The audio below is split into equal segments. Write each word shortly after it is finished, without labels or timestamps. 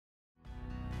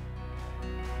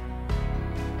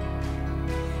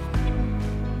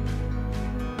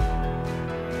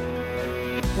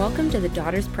Welcome to the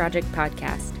Daughters Project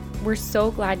podcast. We're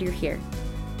so glad you're here.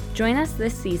 Join us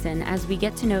this season as we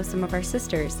get to know some of our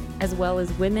sisters, as well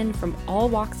as women from all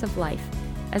walks of life,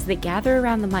 as they gather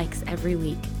around the mics every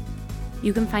week.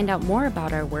 You can find out more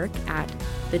about our work at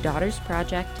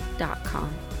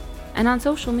thedaughtersproject.com and on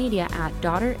social media at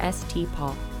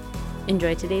DaughterSTPaul.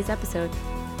 Enjoy today's episode.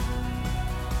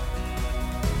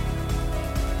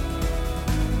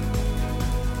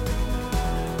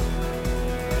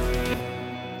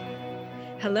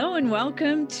 Hello and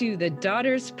welcome to the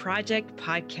Daughters Project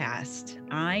podcast.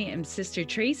 I am Sister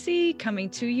Tracy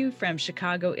coming to you from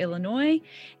Chicago, Illinois,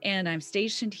 and I'm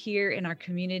stationed here in our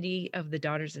community of the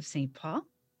Daughters of St. Paul.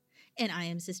 And I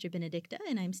am Sister Benedicta,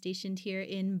 and I'm stationed here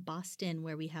in Boston,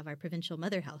 where we have our provincial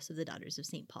mother house of the Daughters of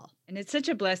St. Paul. And it's such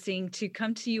a blessing to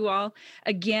come to you all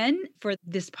again for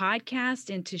this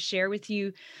podcast and to share with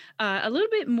you a little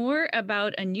bit more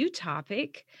about a new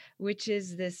topic, which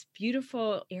is this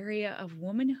beautiful area of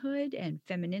womanhood and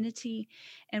femininity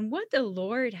and what the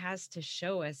Lord has to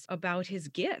show us about his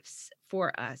gifts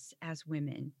for us as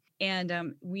women.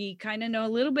 And we kind of know a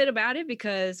little bit about it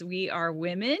because we are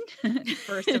women,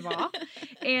 first of all,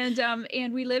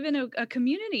 and we live in a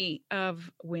community of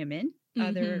women,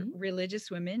 other religious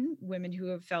women who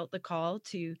have felt the call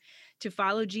to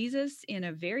follow Jesus in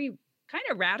a very kind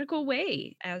of radical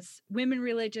way as women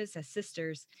religious, as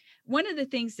sisters. One of the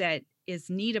things that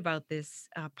is neat about this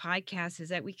podcast is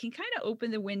that we can kind of open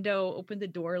the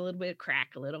door a little bit,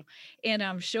 crack a little,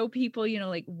 and show people,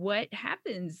 like what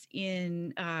happens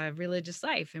in religious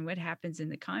life and what happens in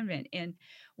the convent. And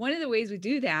one of the ways we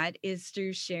do that is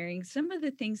through sharing some of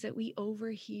the things that we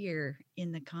overhear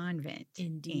in the convent.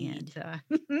 Indeed.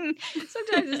 And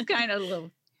sometimes it's kind of a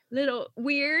little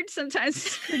weird. Sometimes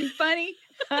it's pretty funny.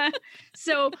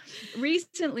 So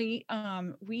recently,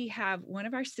 we have one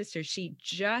of our sisters. She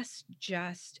just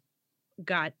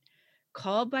got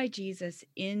called by Jesus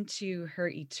into her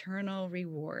eternal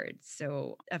reward.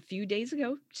 So a few days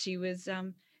ago, she was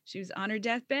on her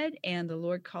deathbed, and the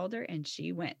Lord called her, and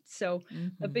she went. So,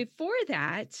 but before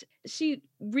that, she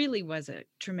really was a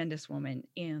tremendous woman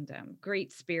and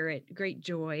great spirit, great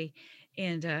joy,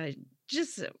 and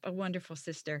just a wonderful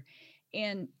sister.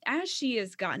 And as she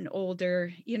has gotten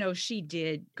older, she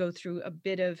did go through a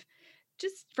bit of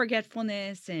just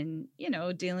forgetfulness and,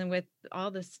 dealing with all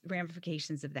the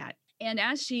ramifications of that. And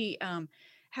as she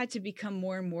had to become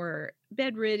more and more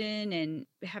bedridden and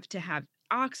have to have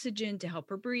oxygen to help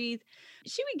her breathe,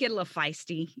 she would get a little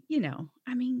feisty.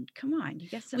 I mean, come on, you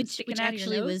got something sticking out of your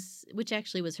nose. Which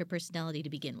actually was her personality to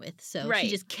begin with. So right. She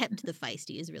just kept the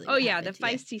feisty is really the happened.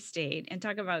 feisty stayed. And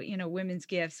talk about, women's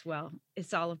gifts. Well,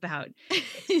 it's all about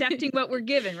accepting what we're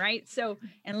given, right? So,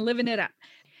 and living it up.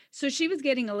 So she was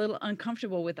getting a little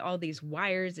uncomfortable with all these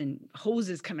wires and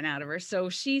hoses coming out of her. So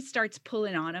she starts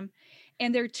pulling on them.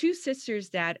 And there are two sisters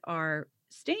that are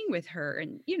staying with her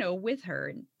and, with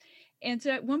her. And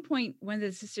so at one point, one of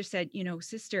the sisters said,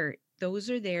 sister, those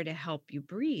are there to help you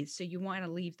breathe. So you want to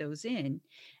leave those in.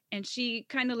 And she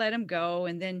kind of let them go.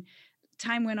 And then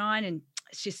time went on and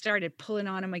she started pulling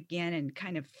on them again and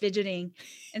kind of fidgeting.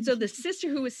 And so the sister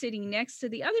who was sitting next to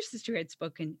the other sister who had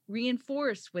spoken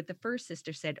reinforced what the first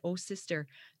sister said. Oh, sister,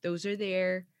 those are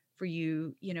there for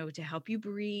you, to help you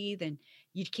breathe, and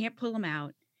you can't pull them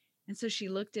out. And so she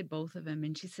looked at both of them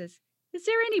and she says, is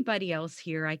there anybody else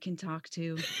here I can talk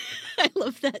to? I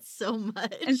love that so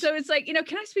much. And so it's like, can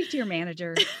I speak to your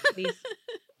manager, please?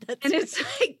 It's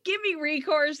like, give me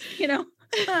recourse,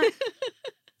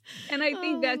 And I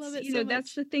think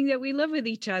that's the thing that we love with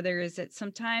each other is that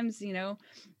sometimes,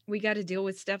 we got to deal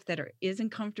with stuff that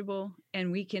isn't comfortable,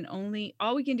 and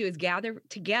all we can do is gather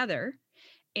together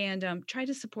and try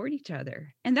to support each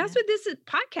other. And that's what this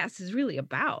podcast is really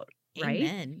about. Right?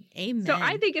 Amen. So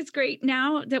I think it's great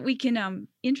now that we can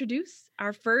introduce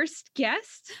our first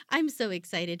guest. I'm so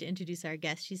excited to introduce our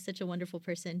guest. She's such a wonderful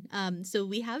person. So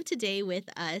we have today with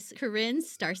us Corynne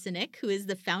Staresinic, who is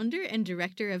the founder and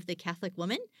director of The Catholic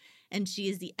Woman, and she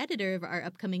is the editor of our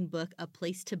upcoming book, A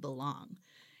Place to Belong.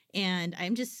 And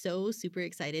I'm just so super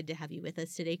excited to have you with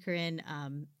us today, Corynne.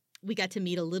 We got to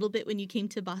meet a little bit when you came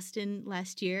to Boston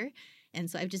last year, and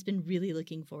so I've just been really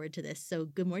looking forward to this. So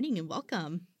good morning and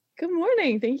welcome. Good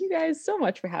morning. Thank you guys so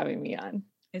much for having me on.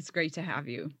 It's great to have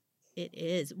you. It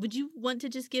is. Would you want to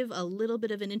just give a little bit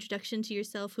of an introduction to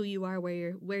yourself, who you are,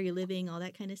 where you're living, all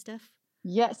that kind of stuff?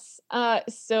 Yes.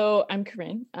 So I'm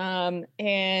Corynne,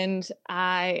 and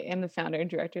I am the founder and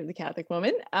director of The Catholic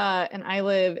Woman, and I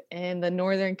live in the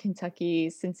northern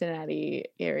Kentucky, Cincinnati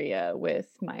area with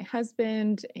my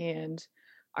husband and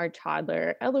our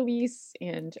toddler Eloise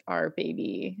and our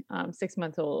baby,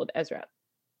 6-month-old Ezra.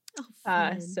 Oh,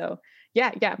 fun. So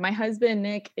Yeah. My husband,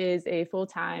 Nick, is a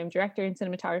full-time director and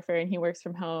cinematographer, and he works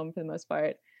from home for the most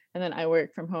part. And then I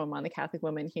work from home on the Catholic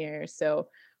Woman here. So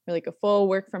we're like a full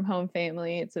work from home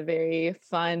family. It's a very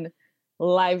fun,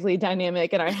 lively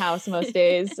dynamic in our house most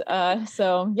days.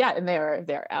 So yeah, and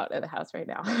they're out of the house right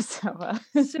now.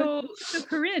 So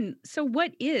Corynne, so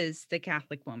what is the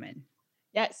Catholic Woman?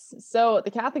 Yes. So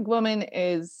the Catholic Woman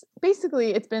is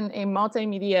basically, it's been a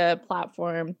multimedia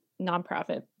platform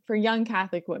nonprofit for young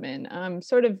Catholic women,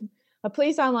 sort of a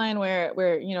place online where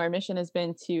our mission has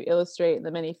been to illustrate the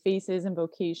many faces and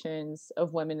vocations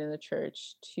of women in the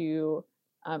church to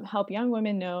help young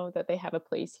women know that they have a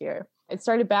place here. It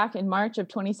started back in March of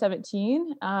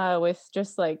 2017 with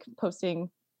just like posting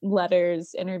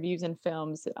letters, interviews, and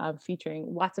films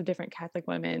featuring lots of different Catholic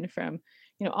women from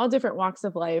all different walks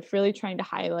of life, really trying to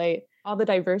highlight all the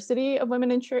diversity of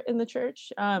women in the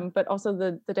church, but also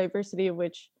the diversity of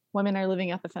which women are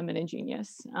living out the feminine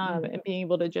genius, and being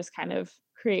able to just kind of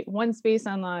create one space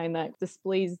online that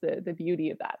displays the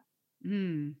beauty of that.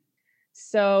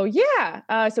 So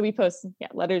so we post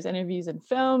letters, interviews, and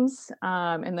films,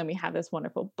 and then we have this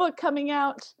wonderful book coming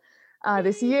out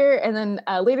this year, and then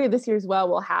later this year as well,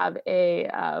 we'll have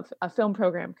a film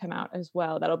program come out as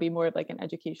well. That'll be more of like an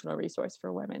educational resource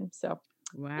for women. So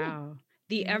wow.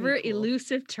 The ever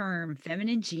elusive term,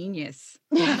 feminine genius.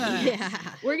 Yeah.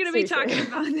 We're going to be talking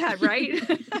about that, right?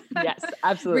 Yes,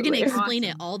 absolutely. We're going to explain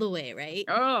it all the way, right?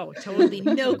 Oh, totally.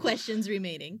 No questions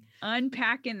remaining.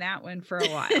 Unpacking that one for a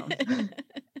while.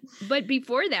 But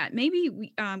before that,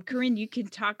 maybe, Corynne, you can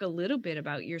talk a little bit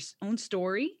about your own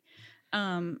story.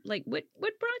 Like what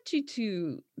brought you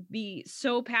to be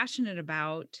so passionate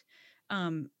about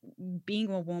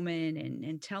being a woman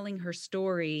and telling her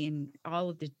story and all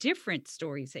of the different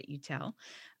stories that you tell?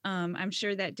 I'm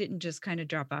sure that didn't just kind of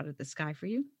drop out of the sky for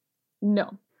you.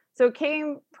 No. So it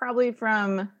came probably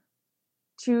from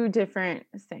two different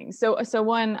things. So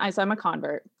one, I'm a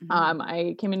convert.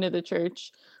 I came into the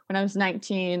church when I was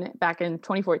 19 back in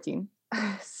 2014.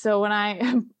 So when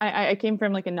I came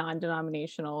from like a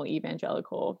non-denominational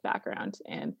evangelical background,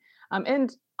 and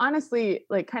honestly,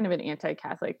 like kind of an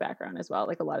anti-Catholic background as well.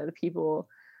 Like a lot of the people,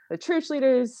 the church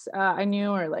leaders I knew,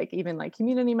 or like even like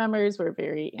community members, were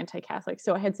very anti-Catholic.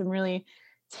 So I had some really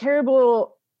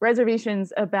terrible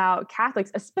reservations about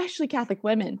Catholics, especially Catholic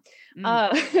women.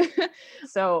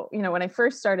 So, when I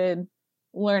first started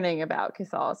learning about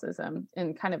Catholicism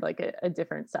in kind of like a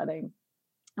different setting,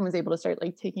 I was able to start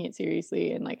like taking it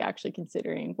seriously and like actually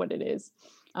considering what it is.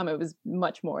 It was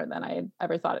much more than I had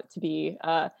ever thought it to be.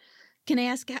 Can I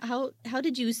ask how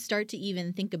did you start to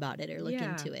even think about it or look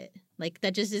into it? Like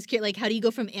that just is like, how do you go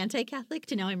from anti-Catholic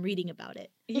to now I'm reading about it?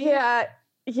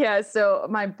 Yeah. So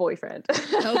my boyfriend.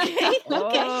 Okay.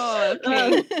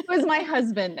 Was my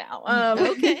husband now.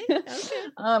 Okay.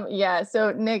 Yeah.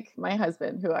 So Nick, my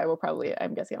husband, who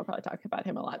I'm guessing I'll probably talk about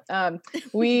him a lot.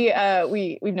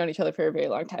 We've known each other for a very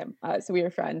long time. So we were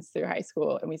friends through high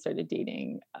school, and we started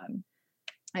dating,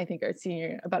 I think our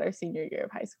senior year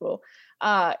of high school.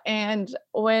 And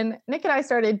when Nick and I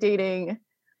started dating,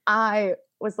 I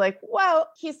was like, well,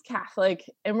 he's Catholic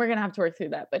and we're going to have to work through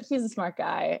that, but he's a smart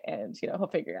guy and, he'll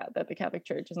figure out that the Catholic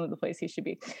Church isn't the place he should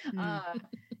be. I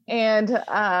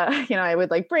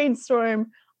would like brainstorm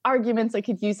arguments I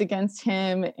could use against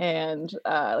him, and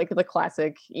like the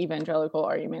classic evangelical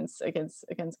arguments against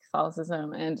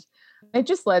Catholicism. And it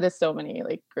just led to so many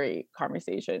like great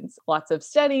conversations, lots of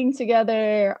studying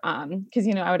together. Cause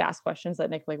I would ask questions that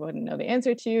Nick like wouldn't know the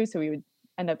answer to. So we would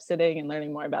end up sitting and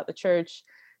learning more about the church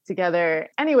together.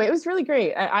 Anyway, it was really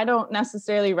great. I don't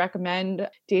necessarily recommend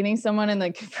dating someone and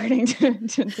like converting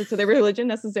to their religion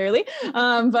necessarily.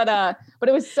 But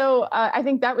it was so, I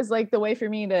think that was like the way for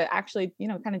me to actually,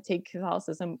 kind of take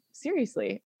Catholicism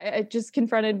seriously. I just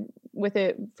confronted with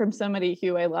it from somebody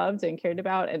who I loved and cared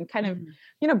about, and kind of,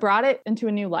 brought it into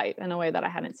a new light in a way that I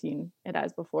hadn't seen it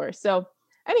as before. So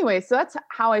anyway, so that's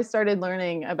how I started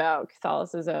learning about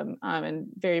Catholicism, and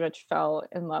very much fell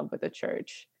in love with the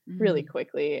church really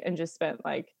quickly, and just spent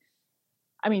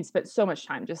so much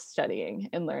time just studying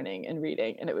and learning and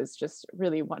reading. And it was just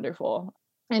really wonderful,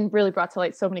 and really brought to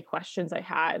light so many questions I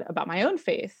had about my own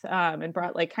faith, and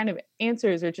brought like kind of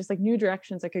answers or just like new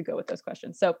directions I could go with those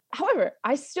questions. So, however,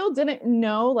 I still didn't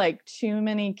know like too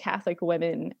many Catholic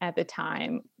women at the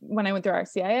time. When I went through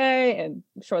RCIA and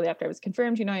shortly after I was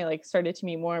confirmed, I like started to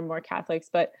meet more and more Catholics,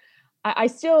 but I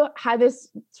still had this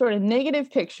sort of negative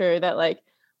picture that like,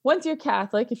 once you're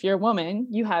Catholic, if you're a woman,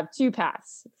 you have two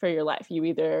paths for your life. You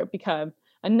either become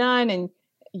a nun and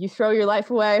you throw your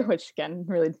life away, which again,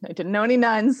 really, I didn't know any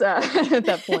nuns at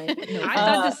that point. I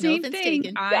thought the same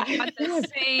thing. I thought the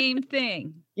same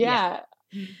thing. Yeah.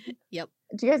 Yep.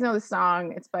 Do you guys know the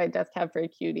song? It's by Death Cab for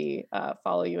Cutie.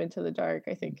 Follow You into the Dark,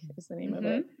 I think is the name of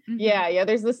it. Yeah.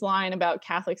 There's this line about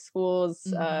Catholic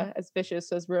schools as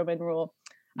vicious as Roman rule.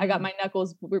 I got my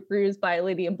knuckles bruised by a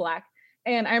lady in black.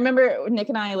 And I remember Nick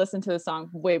and I listened to the song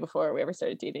way before we ever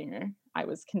started dating, or I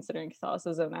was considering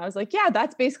Catholicism. I was like, yeah,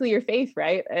 that's basically your faith,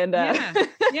 right? And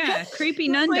yeah, creepy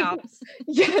nun like, dolls.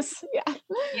 Yes, yeah.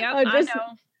 Yep, I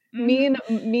know.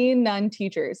 Mean nun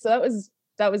teachers. So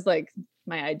that was like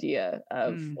my idea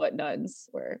of what nuns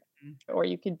were. Or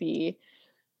you could be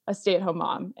a stay-at-home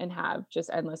mom and have just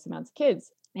endless amounts of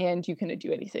kids, and you couldn't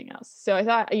do anything else. So I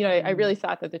thought, I really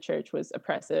thought that the church was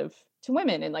oppressive to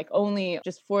women and like only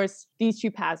just forced these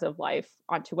two paths of life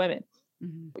onto women.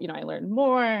 I learned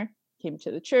more, came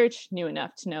to the church, knew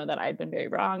enough to know that I'd been very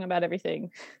wrong about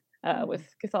everything with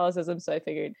Catholicism. So I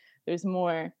figured there's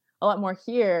a lot more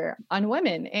here on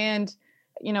women. And,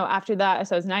 after that,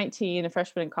 so I was 19, a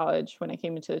freshman in college when I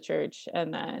came into the church.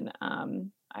 And then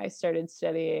I started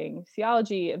studying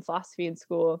theology and philosophy in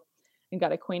school and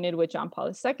got acquainted with John Paul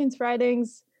II's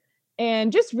writings.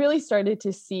 And just really started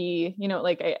to see,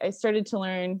 I started to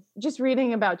learn just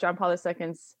reading about John Paul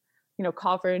II's,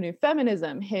 call for a new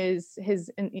feminism, his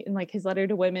in like his letter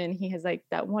to women, he has like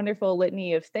that wonderful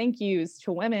litany of thank yous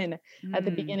to women at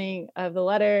the beginning of the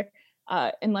letter.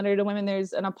 In Letter to Women,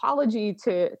 there's an apology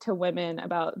to women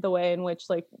about the way in which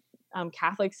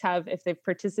Catholics have, if they've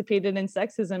participated in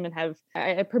sexism and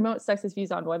I promote sexist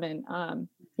views on women.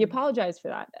 He apologized for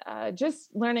that.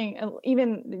 Just learning,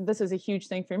 even this was a huge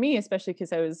thing for me, especially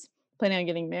because I was planning on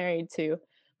getting married to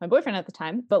my boyfriend at the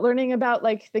time, but learning about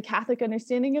like the Catholic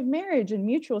understanding of marriage and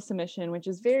mutual submission, which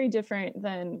is very different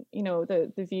than,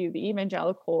 the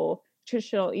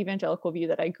traditional evangelical view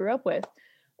that I grew up with,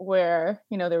 where,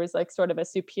 there was like sort of a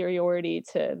superiority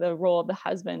to the role of the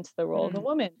husband to the role of the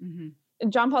woman.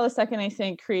 John Paul II, I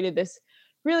think, created this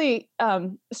really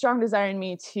strong desire in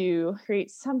me to create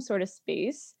some sort of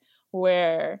space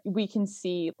where we can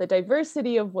see the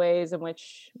diversity of ways in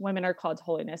which women are called to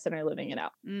holiness and are living it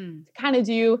out. To kind of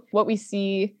do what we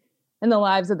see in the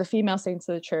lives of the female saints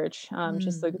of the church,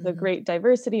 just the great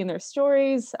diversity in their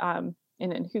stories and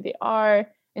in who they are,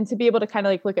 and to be able to kind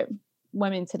of like look at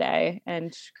women today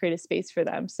and create a space for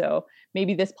them. So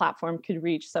maybe this platform could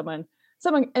reach someone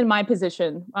in my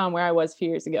position where I was a few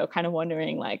years ago, kind of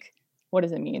wondering like, what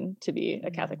does it mean to be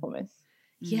a Catholic woman?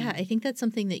 Yeah, I think that's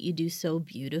something that you do so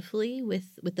beautifully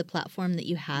with the platform that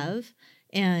you have.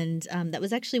 And that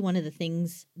was actually one of the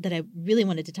things that I really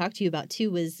wanted to talk to you about too,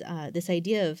 was this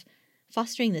idea of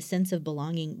fostering the sense of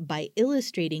belonging by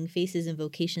illustrating faces and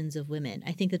vocations of women.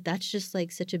 I think that that's just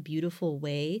like such a beautiful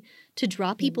way to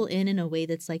draw people in a way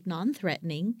that's like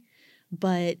non-threatening,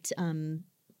 but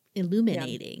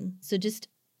illuminating. Yeah. So just,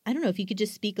 I don't know if you could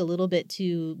just speak a little bit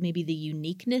to maybe the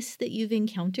uniqueness that you've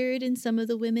encountered in some of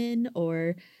the women,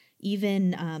 or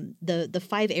even the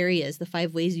 5 areas, the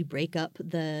 5 ways you break up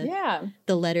the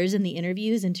letters and the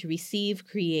interviews into receive,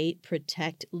 create,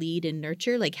 protect, lead, and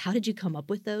nurture. Like, how did you come up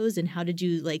with those, and how did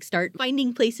you like start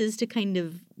finding places to kind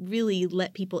of really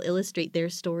let people illustrate their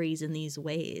stories in these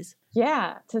ways?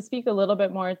 Yeah, to speak a little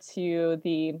bit more to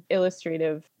the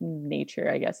illustrative nature,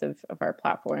 I guess, of our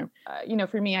platform.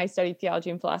 For me, I studied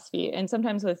theology and philosophy, and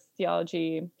sometimes with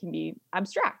theology can be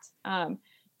abstract.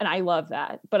 And I love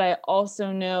that. But I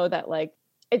also know that like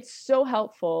it's so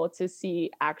helpful to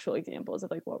see actual examples of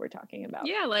like what we're talking about.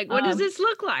 Yeah, like what does this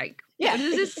look like? Yeah. What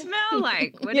does this smell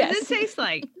like? What does it taste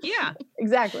like? Yeah.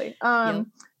 Exactly.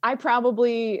 I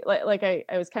probably, like I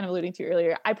was kind of alluding to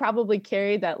earlier, I probably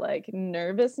carried that like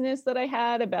nervousness that I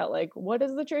had about like, what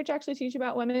does the church actually teach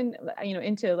about women,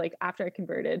 into like after I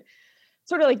converted.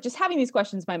 Sort of like just having these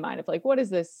questions in my mind of like, what does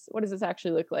this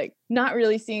actually look like? Not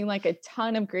really seeing like a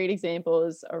ton of great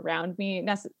examples around me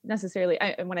necessarily.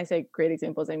 And when I say great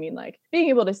examples, I mean like being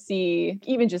able to see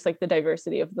even just like the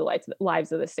diversity of the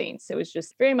lives of the saints. It was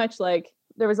just very much like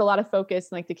there was a lot of focus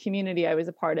in like the community I was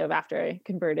a part of after I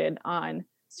converted on.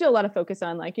 Still a lot of focus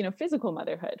on like, physical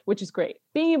motherhood, which is great.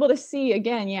 Being able to see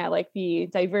again, like the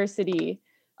diversity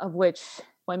of which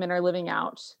women are living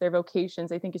out their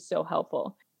vocations, I think is so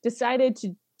helpful. Decided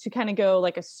to kind of go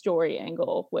like a story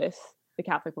angle with the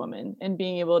Catholic woman and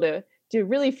being able to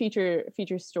really feature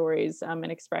stories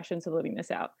and expressions of living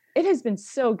this out. It has been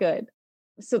so good.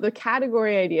 So the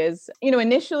category ideas,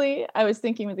 initially I was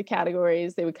thinking with the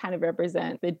categories, they would kind of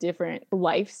represent the different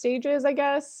life stages, I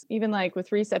guess, even like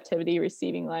with receptivity,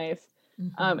 receiving life,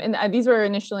 And these were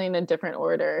initially in a different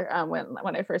order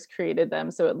when I first created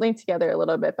them. So it linked together a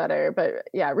little bit better. But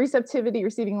yeah, receptivity,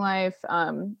 receiving life,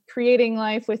 creating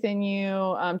life within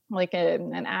you, like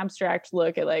an abstract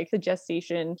look at like the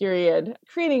gestation period,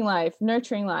 creating life,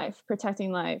 nurturing life,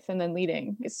 protecting life, and then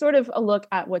leading. It's sort of a look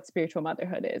at what spiritual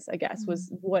motherhood is, I guess,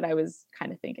 was what I was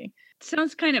kind of thinking.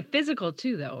 Sounds kind of physical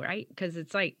too, though, right? Because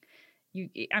it's like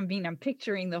I'm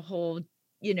picturing the whole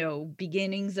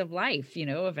beginnings of life,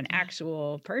 of an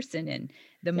actual person and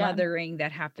the mothering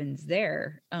that happens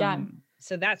there.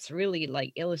 So that's really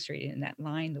like illustrated in that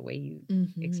line, the way you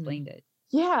explained it.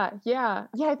 Yeah.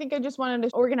 I think I just wanted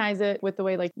to organize it with the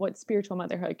way like what spiritual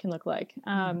motherhood can look like.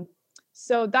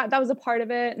 So that was a part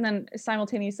of it. And then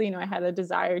simultaneously, I had a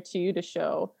desire to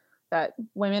show that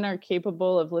women are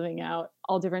capable of living out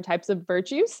all different types of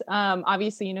virtues.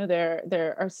 Obviously,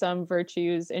 there are some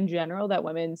virtues in general that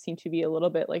women seem to be a little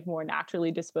bit like more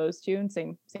naturally disposed to, and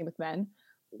same with men.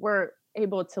 We're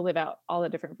able to live out all the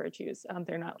different virtues.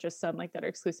 They're not just some like that are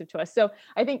exclusive to us. So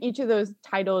I think each of those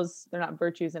titles, they're not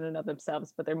virtues in and of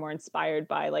themselves, but they're more inspired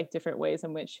by like different ways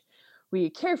in which we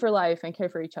care for life and care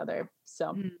for each other.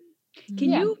 So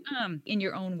can you, in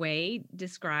your own way,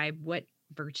 describe what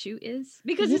virtue is?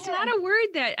 Because it's not a word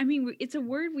that, it's a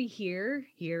word we hear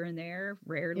here and there,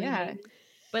 rarely. Maybe.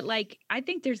 But like, I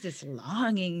think there's this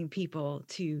longing in people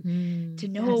to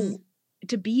know,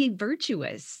 to be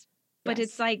virtuous, but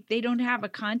it's like they don't have a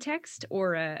context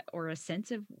or a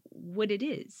sense of what it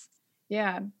is.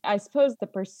 Yeah, I suppose the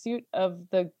pursuit of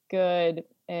the good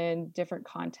in different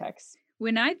contexts.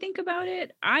 When I think about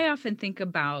it, I often think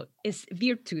about is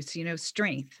virtus,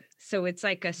 strength. So it's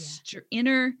like a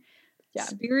inner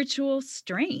spiritual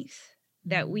strength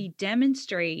that we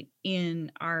demonstrate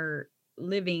in our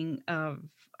living of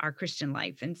our Christian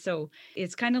life. And so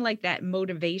it's kind of like that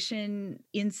motivation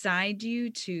inside you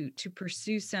to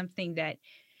pursue something that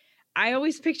I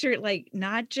always picture it like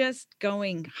not just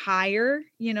going higher,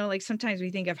 like sometimes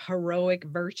we think of heroic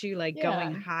virtue, like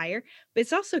going higher, but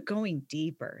it's also going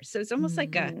deeper. So it's almost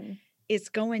like it's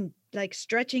going like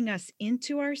stretching us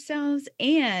into ourselves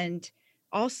and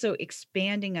also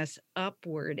expanding us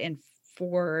upward and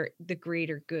for the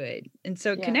greater good. And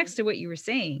so it connects to what you were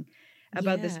saying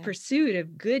about this pursuit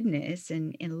of goodness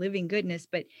and living goodness,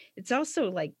 but it's also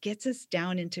like gets us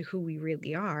down into who we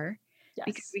really are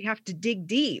because we have to dig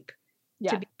deep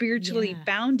to be spiritually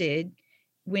founded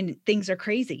when things are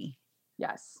crazy.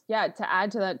 Yes. Yeah. To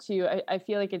add to that too, I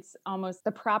feel like it's almost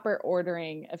the proper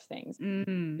ordering of things.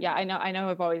 Yeah. I know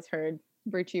I've always heard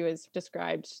virtue is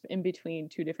described in between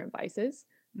two different vices,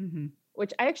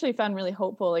 which I actually found really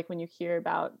hopeful. Like when you hear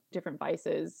about different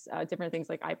vices, different things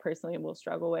like I personally will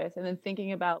struggle with, and then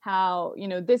thinking about how,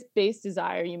 this base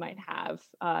desire you might have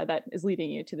that is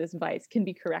leading you to this vice can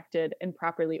be corrected and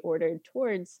properly ordered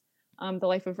towards the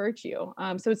life of virtue.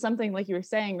 So it's something like you were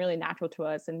saying, really natural to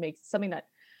us and makes something that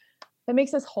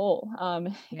makes us whole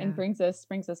and brings us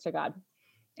to God.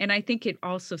 And I think it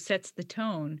also sets the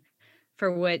tone for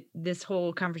what this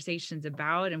whole conversation is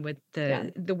about and what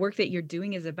the work that you're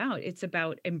doing is about. It's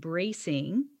about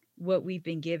embracing what we've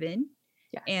been given.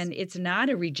 Yes. And it's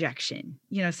not a rejection.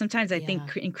 Sometimes I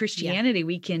think in Christianity,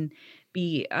 we can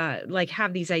be like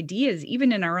have these ideas,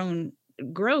 even in our own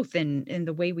growth and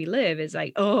the way we live is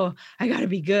like, oh, I got to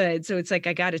be good. So it's like,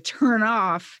 I got to turn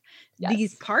off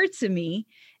these parts of me.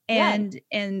 And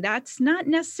that's not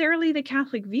necessarily the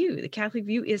Catholic view. The Catholic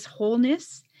view is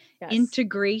wholeness,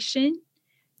 integration,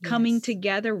 coming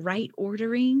together, right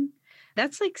ordering.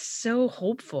 That's like so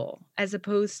hopeful as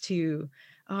opposed to,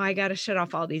 oh, I got to shut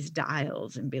off all these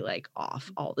dials and be like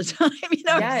off all the time.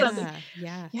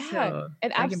 So,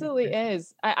 it absolutely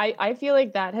is. I feel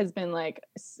like that has been like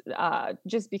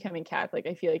just becoming Catholic.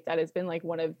 I feel like that has been like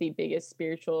one of the biggest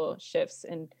spiritual shifts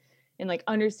in like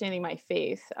understanding my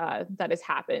faith that has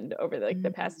happened over like the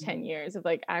past 10 years of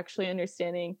like actually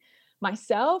understanding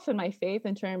myself and my faith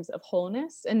in terms of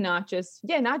wholeness and not just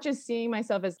seeing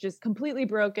myself as just completely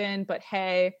broken, but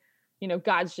hey,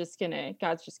 God's just gonna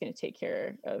take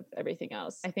care of everything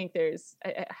else. I think there's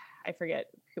I forget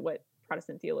what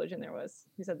Protestant theologian there was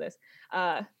who said this,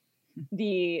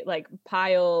 the like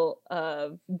pile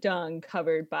of dung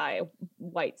covered by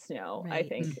white snow, right. I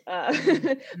think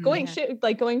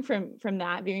going from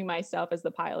that, viewing myself as the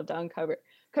pile of dung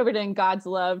covered in God's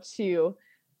love to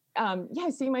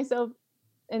see myself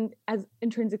and as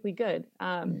intrinsically good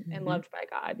and loved by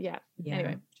God.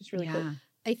 Anyway, just really cool.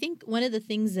 I think one of the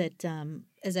things that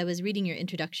as I was reading your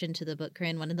introduction to the book,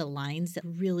 Corynne, one of the lines that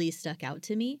really stuck out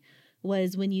to me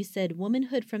was when you said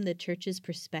womanhood from the church's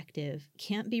perspective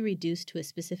can't be reduced to a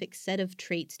specific set of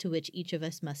traits to which each of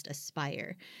us must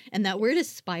aspire. And that word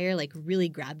aspire like really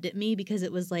grabbed at me because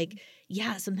it was like,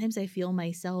 yeah, sometimes I feel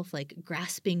myself like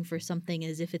grasping for something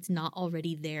as if it's not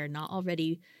already there, not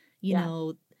already, you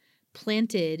know,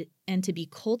 planted and to be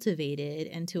cultivated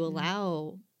and to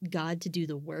allow God to do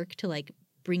the work to like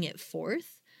bring it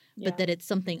forth, but that it's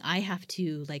something I have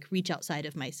to like reach outside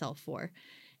of myself for.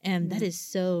 And that is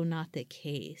so not the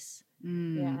case.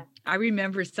 Yeah. I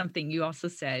remember something you also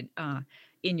said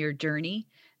in your journey,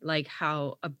 like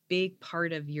how a big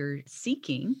part of your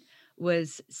seeking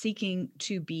was seeking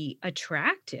to be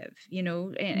attractive, you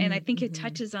know, and I think it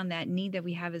touches on that need that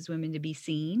we have as women to be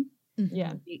seen,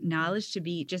 Yeah. be acknowledged, to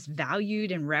be just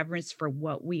valued and reverenced for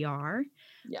what we are.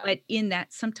 Yeah. But in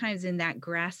that, sometimes in that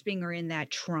grasping or in that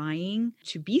trying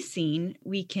to be seen,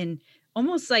 we can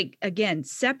almost like, again,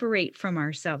 separate from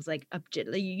ourselves, like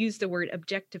you use the word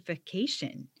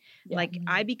objectification. Like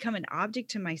I become an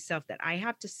object to myself that I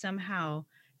have to somehow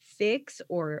fix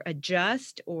or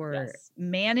adjust or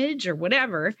manage or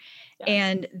whatever.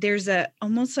 And there's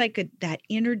almost like that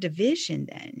inner division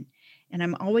then. And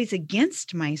I'm always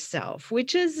against myself,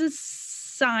 which is a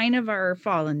sign of our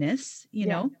fallenness, you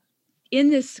know, in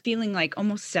this feeling like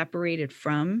almost separated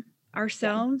from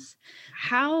ourselves.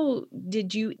 How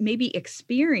did you maybe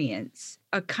experience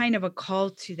a kind of a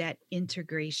call to that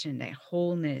integration, that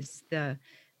wholeness, the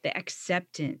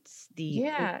acceptance, the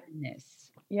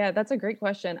openness? Yeah, that's a great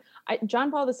question.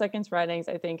 John Paul II's writings,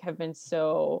 I think, have been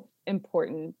so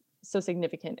important, so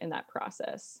significant in that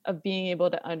process of being able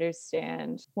to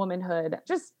understand womanhood,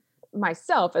 just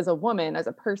myself as a woman, as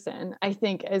a person, I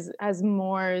think as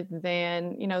more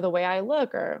than, you know, the way I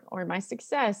look or my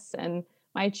success and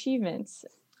my achievements.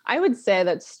 I would say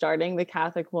that starting the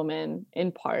Catholic Woman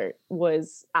in part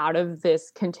was out of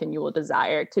this continual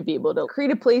desire to be able to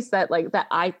create a place that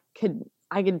I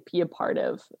could be a part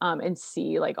of and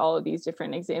see like all of these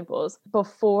different examples.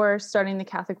 Before starting the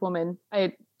Catholic Woman, I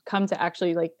had come to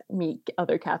actually like meet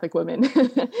other Catholic women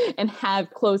and have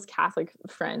close Catholic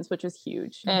friends, which was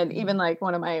huge. And even like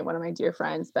one of my dear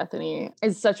friends, Bethany,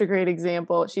 is such a great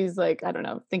example. She's like, I don't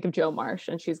know, think of Jo Marsh,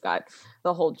 and she's got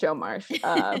the whole Jo Marsh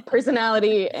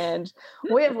personality and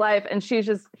way of life, and she's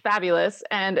just fabulous.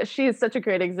 And she is such a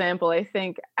great example. I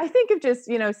think of just,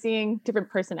 you know, seeing different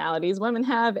personalities women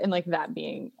have and like that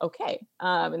being okay,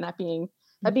 and that being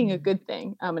a good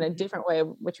thing, in a different way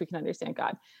of which we can understand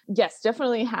God. Yes,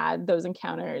 definitely had those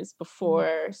encounters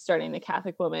before starting the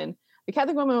Catholic Woman. The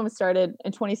Catholic Woman was started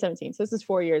in 2017. So this is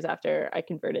 4 years after I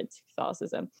converted to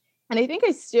Catholicism. And I think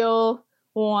I still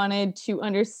wanted to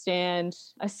understand,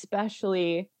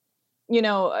 especially, you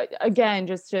know, again,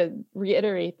 just to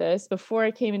reiterate this, before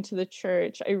I came into the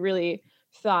church, I really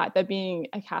thought that being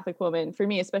a Catholic woman, for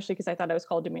me, especially because I thought I was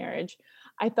called to marriage,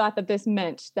 I thought that this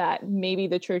meant that maybe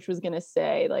the church was going to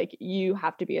say, like, you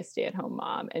have to be a stay-at-home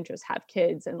mom and just have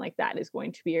kids, and like that is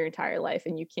going to be your entire life,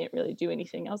 and you can't really do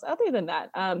anything else other than that.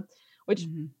 Which,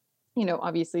 you know,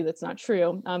 obviously that's not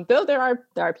true. Though there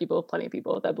are people, plenty of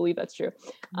people that believe that's true.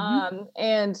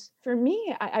 And for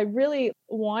me, I really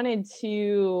wanted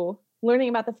to learning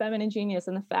about the feminine genius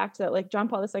and the fact that like John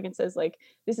Paul II says, like,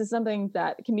 this is something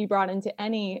that can be brought into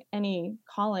any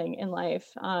calling in life.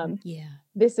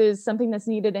 This is something that's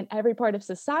needed in every part of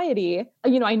society.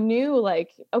 You know, I knew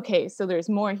like, okay, so there's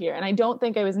more here. And I don't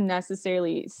think I was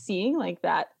necessarily seeing like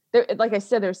that. There, like I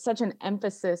said, there's such an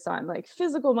emphasis on like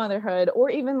physical motherhood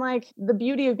or even like the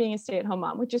beauty of being a stay-at-home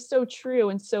mom, which is so true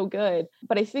and so good.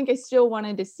 But I think I still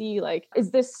wanted to see like,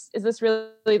 is this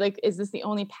really like, is this the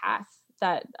only path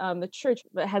that the church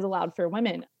has allowed for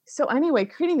women? So anyway,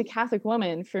 creating the Catholic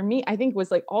Woman for me, I think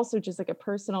was like also just like a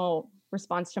personal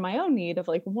response to my own need of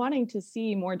like wanting to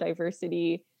see more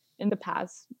diversity in the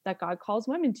paths that God calls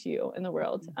women to in the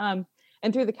world.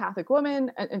 And through the Catholic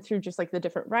Woman and through just like the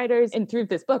different writers and through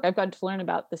this book, I've gotten to learn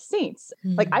about the saints.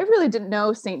 Like I really didn't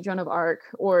know Saint Joan of Arc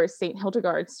or Saint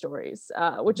Hildegard's stories,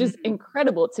 which is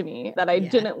incredible to me that I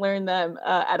didn't learn them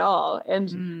at all.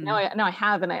 And now I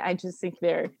have, and I just think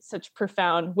they're such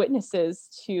profound witnesses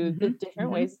to the different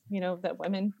ways, you know, that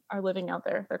women are living out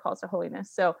their calls to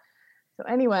holiness. So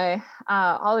anyway,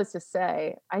 all this to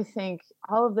say, I think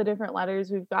all of the different letters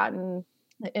we've gotten,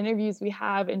 the interviews we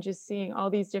have, and just seeing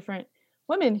all these different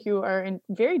women who are in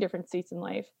very different states in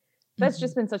life, that's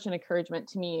just been such an encouragement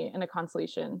to me and a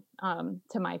consolation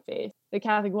to my faith. The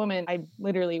Catholic Woman, I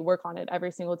literally work on it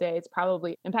every single day. It's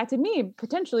probably impacted me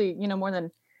potentially, you know, more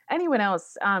than anyone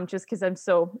else, just because I'm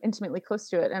so intimately close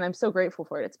to it. And I'm so grateful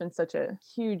for it. It's been such a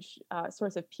huge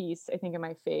source of peace, I think, in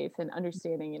my faith and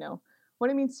understanding, you know, what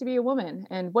it means to be a woman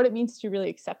and what it means to really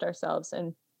accept ourselves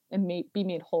and and be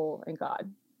made whole in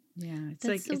God. Yeah,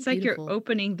 That's so it's like you're beautiful.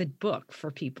 opening the book for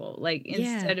people. Like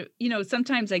Yeah. instead of,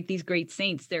 sometimes like these great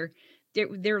saints, their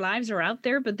lives are out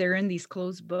there, but they're in these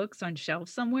closed books on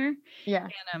shelves somewhere. Yeah.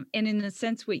 And in a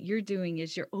sense, what you're doing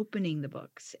is you're opening the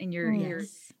books, and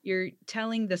Yes. you're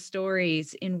telling the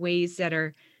stories in ways that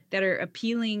are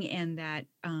appealing, and that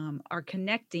are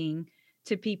connecting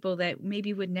to people that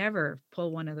maybe would never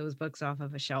pull one of those books off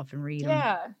of a shelf and read them.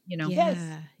 Yeah. Yeah.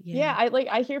 Yes. Yeah.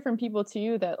 I hear from people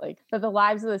too that that the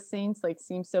lives of the saints like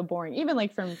seem so boring, even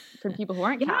like from people who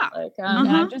aren't Yeah. Catholic. And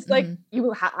I'm just like,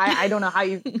 I don't know how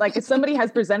you, like, if somebody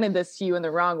has presented this to you in the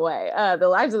wrong way. The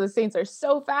lives of the saints are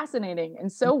so fascinating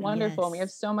and so wonderful. And we have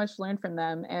Yes. so much to learn from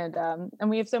them, and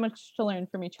we have so much to learn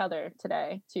from each other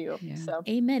today too. Yeah. So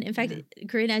Amen. In fact,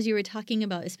 Corynne, as you were talking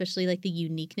about, especially like the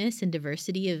uniqueness and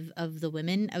diversity of the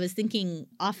women, I was thinking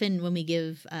often when we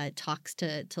give talks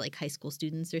to like high school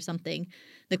students or something,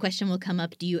 the question will come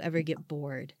up, do you ever get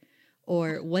bored?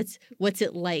 Or what's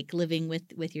it like living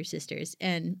with your sisters?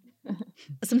 And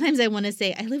sometimes I want to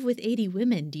say, I live with 80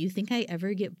 women. Do you think I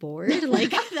ever get bored?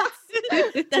 Like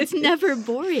that's never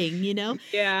boring,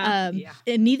 Yeah.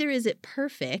 And neither is it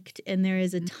perfect. And there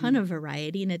is a ton of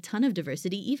variety and a ton of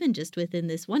diversity, even just within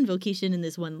this one vocation and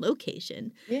this one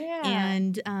location. yeah.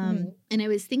 And I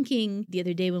was thinking the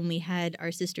other day when we had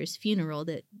our sister's funeral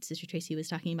that Sister Tracy was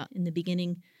talking about in the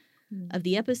beginning of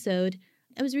the episode,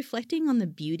 I was reflecting on the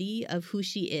beauty of who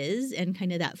she is and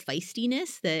kind of that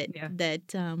feistiness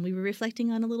that we were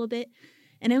reflecting on a little bit.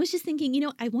 And I was just thinking,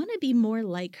 I want to be more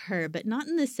like her, but not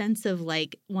in the sense of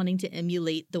like wanting to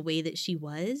emulate the way that she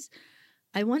was.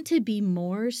 I want to be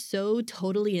more so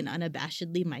totally and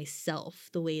unabashedly myself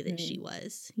the way that she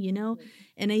was,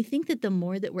 And I think that the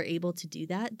more that we're able to do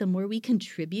that, the more we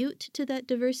contribute to that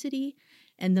diversity,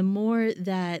 and the more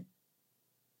that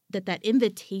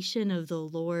invitation of the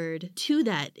Lord to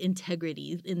that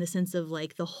integrity in the sense of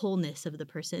like the wholeness of the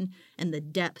person and the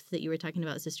depth that you were talking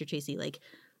about, Sister Tracy, like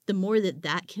the more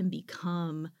that can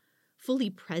become fully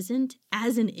present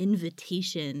as an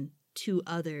invitation to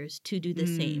others to do the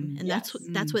same. And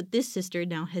that's what this sister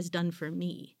now has done for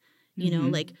me.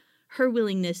 Like her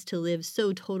willingness to live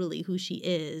so totally who she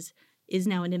is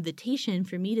now an invitation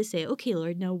for me to say, okay,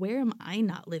 Lord, now where am I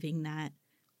not living that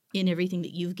in everything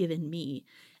that you've given me?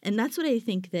 And that's what I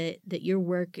think that your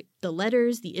work, the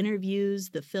letters, the interviews,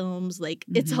 the films, like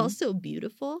it's all so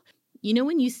beautiful.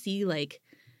 When you see like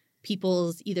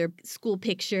people's either school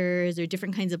pictures or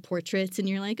different kinds of portraits and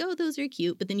you're like, oh, those are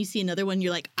cute. But then you see another one,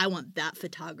 you're like, I want that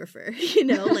photographer,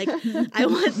 like I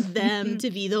want them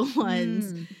to be the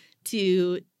ones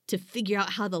to figure out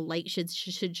how the light should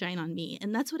shine on me.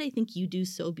 And that's what I think you do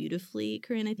so beautifully,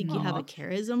 Corynne. I think you have a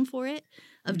charism for it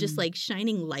of just like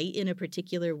shining light in a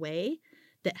particular way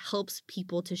that helps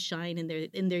people to shine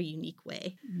in their unique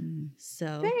way.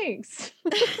 So thanks.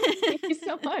 Thank you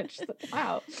so much.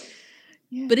 Wow.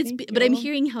 Yeah, but I'm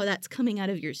hearing how that's coming out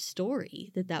of your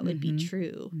story, that would be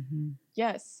true.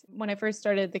 Yes. When I first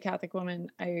started the Catholic Woman,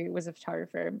 I was a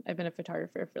photographer. I've been a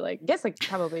photographer for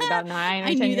probably about 9 or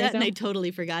 10 years. I knew that now. and I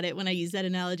totally forgot it when I used that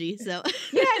analogy. So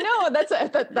yeah, no,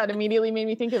 that immediately made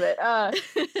me think of it.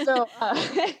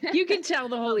 You can tell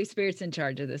the Holy Spirit's in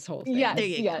charge of this whole thing.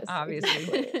 Yes,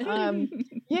 obviously. Exactly.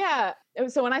 Yeah.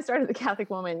 So when I started the Catholic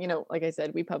Woman, like I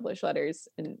said, we published letters,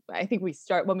 and I think when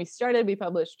we started, we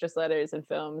published just letters and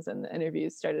films, and the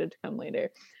interviews started to come later.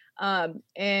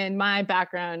 And my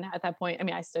background at that point,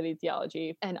 I studied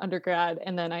theology in undergrad,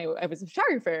 and then I was a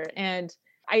photographer, and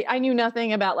I knew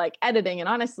nothing about like editing. And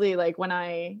honestly, like when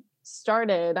I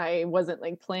started, I wasn't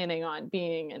like planning on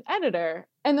being an editor.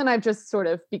 And then I've just sort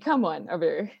of become one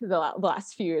over the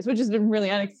last few years, which has been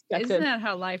really unexpected. Isn't that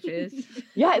how life is?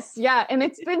 Yes. Yeah. And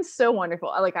it's been so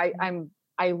wonderful. Like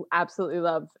I absolutely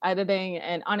love editing.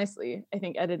 And honestly, I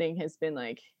think editing has been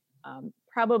like,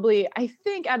 probably, I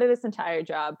think out of this entire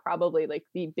job, probably like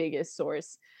the biggest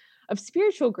source of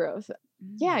spiritual growth.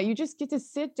 Yeah. You just get to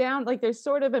sit down. Like there's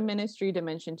sort of a ministry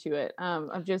dimension to it,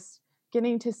 of just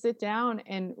getting to sit down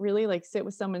and really like sit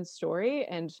with someone's story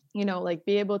and, like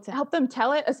be able to help them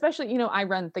tell it. Especially, I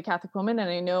run the Catholic Woman, and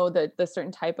I know that the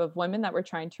certain type of women that we're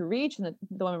trying to reach and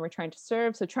the women we're trying to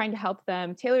serve. So trying to help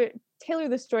them tailor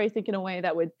the story, think in a way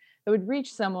that would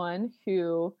reach someone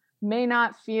who may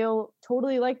not feel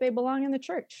totally like they belong in the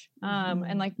church.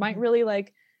 And like might really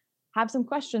like have some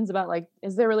questions about like,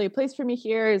 is there really a place for me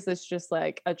here? Is this just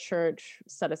like a church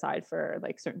set aside for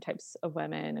like certain types of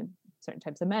women and certain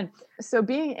types of men? So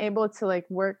being able to like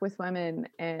work with women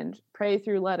and pray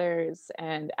through letters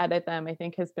and edit them, I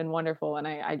think has been wonderful. And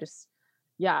I just,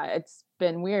 it's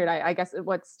been weird. I guess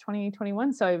what's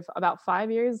 2021. So I've about 5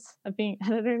 years of being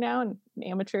editor now, and an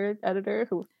amateur editor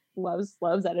who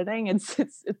loves editing. It's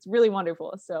really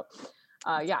wonderful. So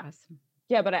yeah. Awesome.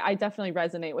 Yeah, but I definitely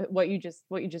resonate with what you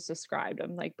just described.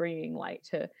 I'm like bringing light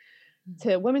to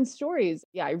women's stories.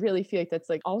 Yeah, I really feel like that's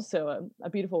like also a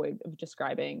beautiful way of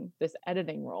describing this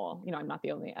editing role. I'm not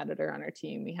the only editor on our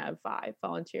team. We have 5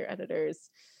 volunteer editors,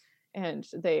 and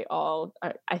they all,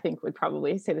 I think, would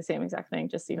probably say the same exact thing,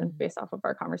 just even based off of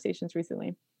our conversations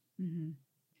recently. Mm-hmm.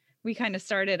 We kind of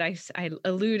started, I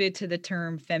alluded to the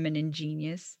term feminine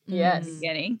genius Yes. in the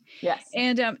beginning. Yes.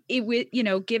 And it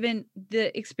would, given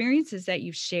the experiences that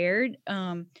you've shared,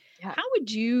 how would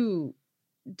you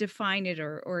define it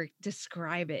or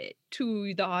describe it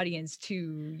to the audience,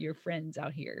 to your friends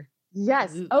out here?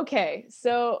 Yes. Okay.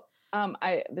 So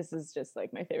this is just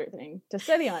like my favorite thing to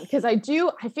study on, because I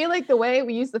feel like the way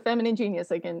we use the feminine genius,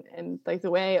 like and like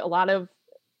the way a lot of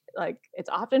like it's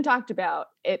often talked about,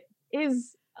 it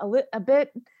is a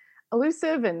bit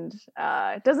elusive, and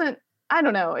it doesn't, I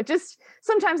don't know, it just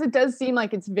sometimes it does seem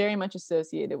like it's very much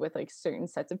associated with like certain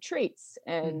sets of traits,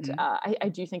 and I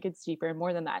do think it's deeper and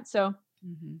more than that. So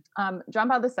John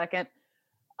Paul II,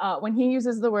 when he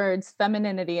uses the words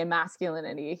femininity and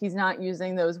masculinity, he's not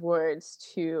using those words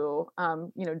to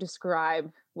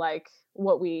describe like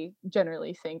what we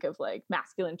generally think of like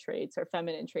masculine traits or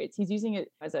feminine traits. He's using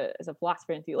it as a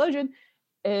philosopher and theologian,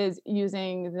 is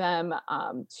using them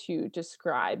to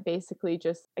describe basically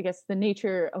just, I guess, the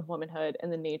nature of womanhood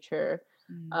and the nature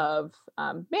of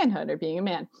manhood, or being a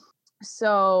man.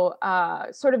 So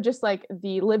sort of just like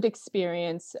the lived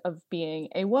experience of being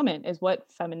a woman is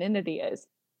what femininity is.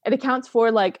 It accounts for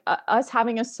like us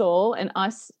having a soul and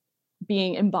us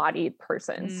being embodied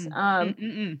persons. I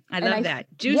love that.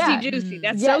 Juicy.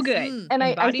 That's so good. And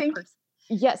I think,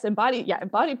 yes,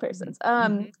 embodied persons.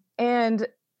 And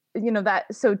that,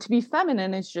 so to be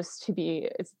feminine is just to be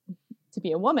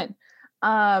a woman.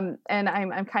 And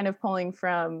I'm kind of pulling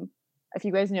from, if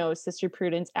you guys know Sister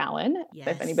Prudence Allen,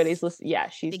 if anybody's listening,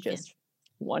 she's big just fan.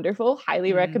 Wonderful.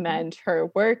 Highly recommend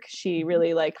her work. She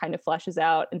really like kind of fleshes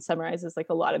out and summarizes like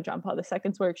a lot of John Paul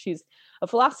II's work. She's a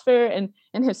philosopher and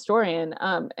historian.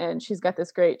 And she's got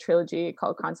this great trilogy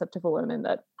called Concept of a Woman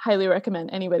that highly recommend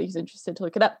anybody who's interested to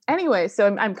look it up. Anyway, so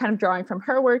I'm kind of drawing from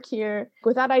her work here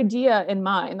with that idea in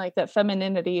mind, like that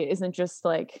femininity isn't just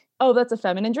like, oh, that's a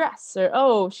feminine dress, or,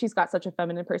 oh, she's got such a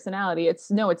feminine personality.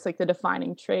 It's like the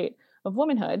defining trait of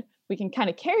womanhood. We can kind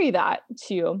of carry that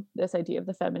to this idea of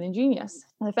the feminine genius.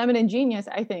 And the feminine genius,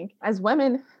 I think, as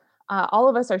women, all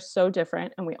of us are so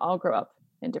different, and we all grow up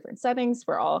in different settings.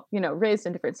 We're all, raised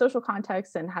in different social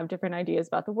contexts and have different ideas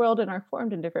about the world and are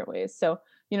formed in different ways. So,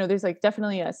 there's like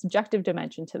definitely a subjective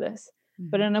dimension to this.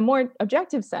 But in a more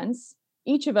objective sense,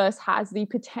 each of us has the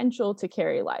potential to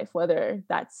carry life, whether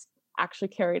that's actually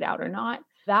carried out or not.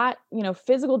 That,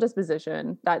 physical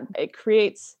disposition, that it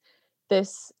creates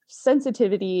this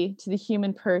sensitivity to the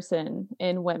human person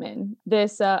in women,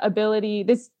 this ability,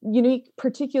 this unique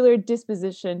particular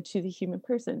disposition to the human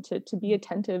person to be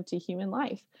attentive to human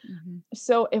life.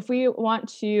 So if we want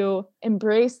to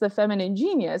embrace the feminine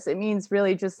genius, it means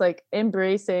really just like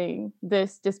embracing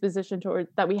this disposition toward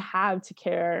that we have to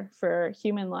care for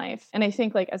human life. And I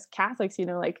think like as Catholics,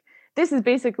 like this is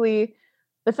basically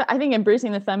I think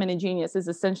embracing the feminine genius is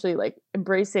essentially like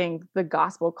embracing the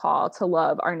gospel call to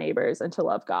love our neighbors and to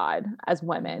love God as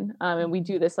women. And we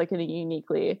do this like in a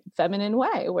uniquely feminine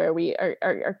way, where we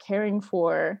are caring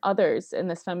for others in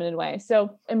this feminine way.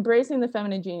 So embracing the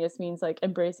feminine genius means like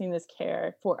embracing this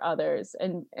care for others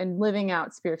and living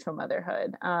out spiritual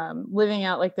motherhood, living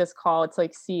out like this call to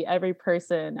like see every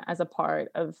person as a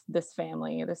part of this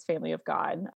family of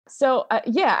God. So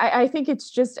I think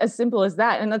it's just as simple as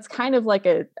that. And that's kind of like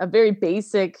a very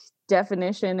basic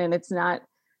definition, and it's not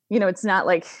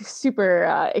like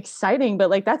super exciting, but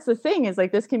like that's the thing, is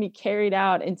like this can be carried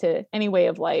out into any way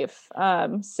of life.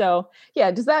 So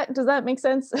yeah, does that make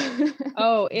sense?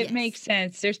 Oh, it makes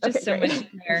sense. There's just so much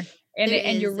in there.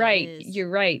 And you're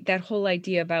right. That whole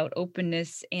idea about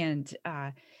openness and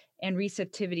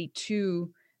receptivity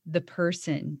to the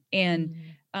person. And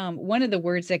one of the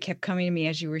words that kept coming to me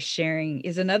as you were sharing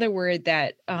is another word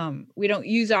that we don't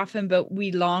use often, but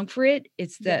we long for it.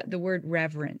 It's the word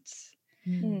reverence.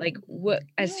 Like what,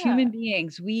 as human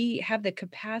beings, we have the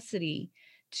capacity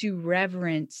to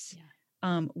reverence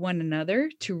one another,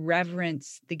 to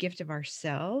reverence the gift of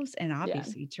ourselves, and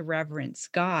obviously to reverence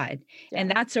God.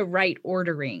 And that's a right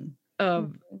ordering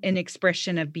of an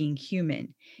expression of being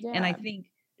human. And I think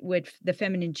what the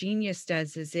feminine genius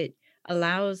does is it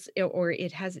allows, or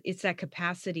it's that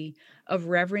capacity of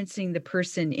reverencing the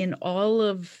person in all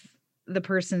of the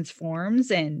person's forms,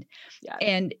 and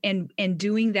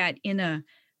doing that in a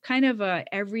kind of a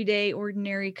everyday,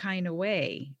 ordinary kind of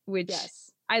way, which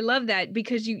Yes. I love that,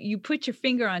 because you put your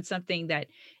finger on something that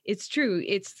it's true.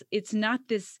 It's not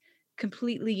this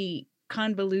completely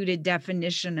convoluted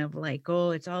definition of like,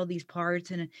 oh, it's all these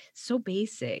parts and it's so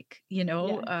basic, Yeah.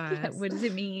 Yes. what does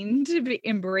it mean to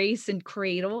embrace and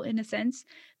cradle, in a sense,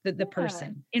 the Yeah.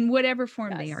 person in whatever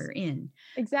form they Yes. are in.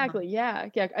 Exactly. Yeah.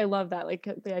 Yeah. I love that. Like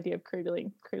the idea of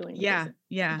cradling the Yeah, person.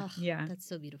 yeah, Oh, yeah, that's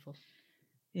so beautiful.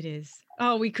 it is.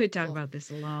 Oh, we could talk Cool. about this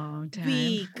a long time.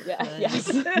 We could. Yeah, yes.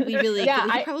 We really Yeah, could.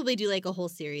 We could I- probably do like a whole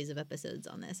series of episodes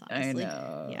on this, I honestly.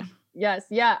 know. Yeah. Yes.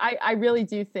 Yeah. I really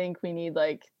do think we need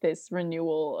like this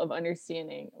renewal of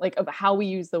understanding, like of how we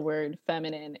use the word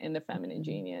feminine and the feminine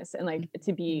genius, and like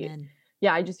to be, Amen.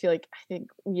 yeah, I just feel like I think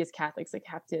we as Catholics like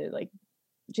have to like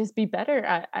just be better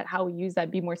at how we use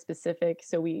that, be more specific,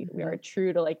 so we are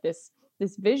true to like this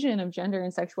vision of gender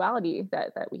and sexuality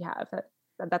that we have,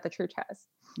 that the church has.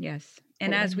 Yes.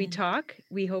 And as we Amen. talk,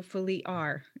 we hopefully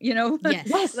are, Yes.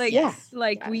 Yes, like, yeah.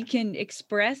 like we can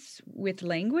express with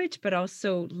language, but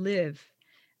also live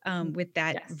with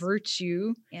that Yes.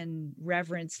 virtue and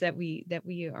reverence that we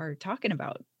are talking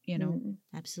about, Mm.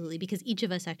 Absolutely, because each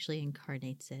of us actually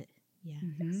incarnates it. Yeah.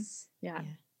 Mhm. Yes. Yeah.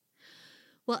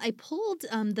 Well, I pulled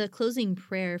the closing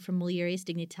prayer from Mulieris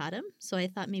Dignitatem, so I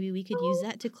thought maybe we could use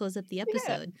that to close up the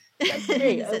episode. That's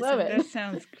great. Does I that love sound it. good? That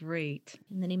sounds great.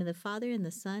 In the name of the Father, and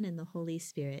the Son, and the Holy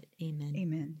Spirit. Amen.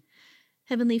 Amen.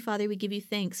 Heavenly Father, we give you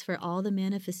thanks for all the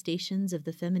manifestations of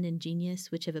the feminine genius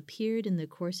which have appeared in the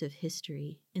course of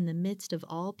history, in the midst of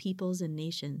all peoples and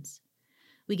nations.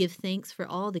 We give thanks for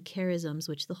all the charisms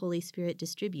which the Holy Spirit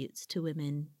distributes to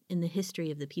women in the history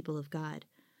of the people of God,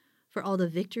 for all the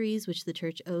victories which the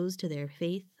Church owes to their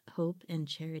faith, hope, and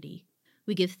charity.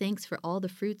 We give thanks for all the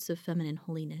fruits of feminine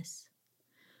holiness.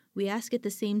 We ask at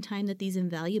the same time that these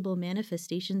invaluable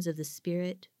manifestations of the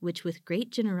Spirit, which with great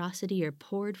generosity are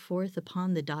poured forth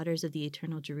upon the daughters of the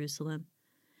eternal Jerusalem,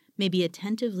 may be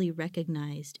attentively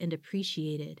recognized and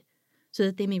appreciated, so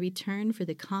that they may return for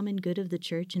the common good of the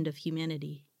Church and of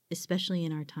humanity, especially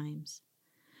in our times.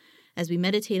 As we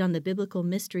meditate on the biblical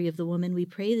mystery of the woman, we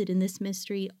pray that in this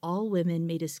mystery all women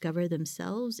may discover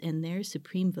themselves and their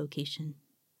supreme vocation.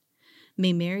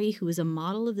 May Mary, who is a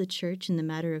model of the Church in the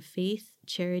matter of faith,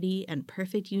 charity, and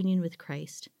perfect union with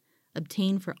Christ,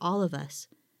 obtain for all of us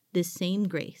this same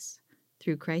grace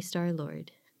through Christ our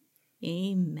Lord.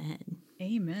 Amen.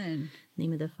 Amen. In the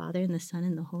name of the Father, and the Son,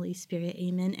 and the Holy Spirit.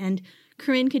 Amen. And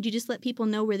Corynne, could you just let people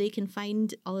know where they can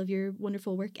find all of your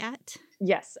wonderful work at?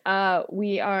 Yes.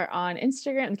 We are on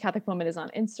Instagram. The Catholic Woman is on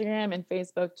Instagram and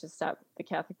Facebook, just at The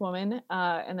Catholic Woman.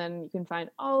 And then you can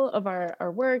find all of our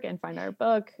work and find our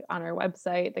book on our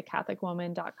website,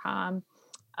 thecatholicwoman.com.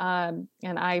 And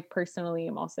I personally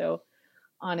am also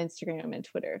on Instagram and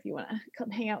Twitter if you want to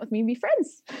come hang out with me and be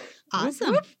friends.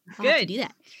 Awesome. whoop. I'll have to Good. do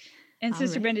that. And All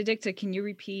Sister right. Benedicta, can you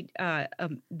repeat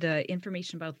the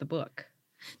information about the book?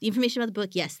 The information about the book,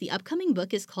 yes. The upcoming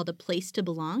book is called A Place to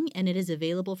Belong, and it is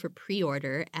available for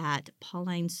pre-order at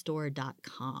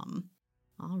paulinestore.com.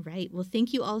 All right. Well,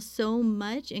 thank you all so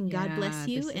much, and God bless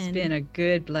you. This has And been a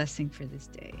good blessing for this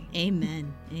day.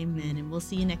 amen. Amen. And we'll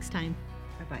see you next time.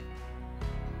 Bye-bye.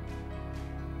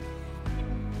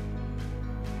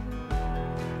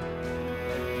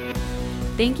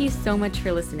 Thank you so much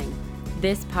for listening.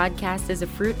 This podcast is a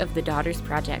fruit of the Daughters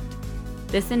Project.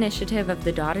 This initiative of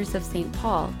the Daughters of St.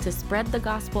 Paul to spread the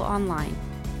gospel online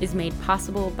is made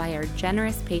possible by our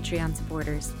generous Patreon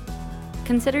supporters.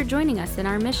 Consider joining us in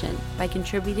our mission by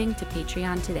contributing to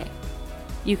Patreon today.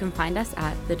 You can find us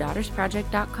at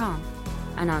thedaughtersproject.com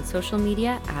and on social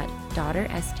media at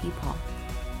DaughterSTPaul.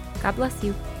 God bless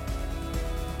you.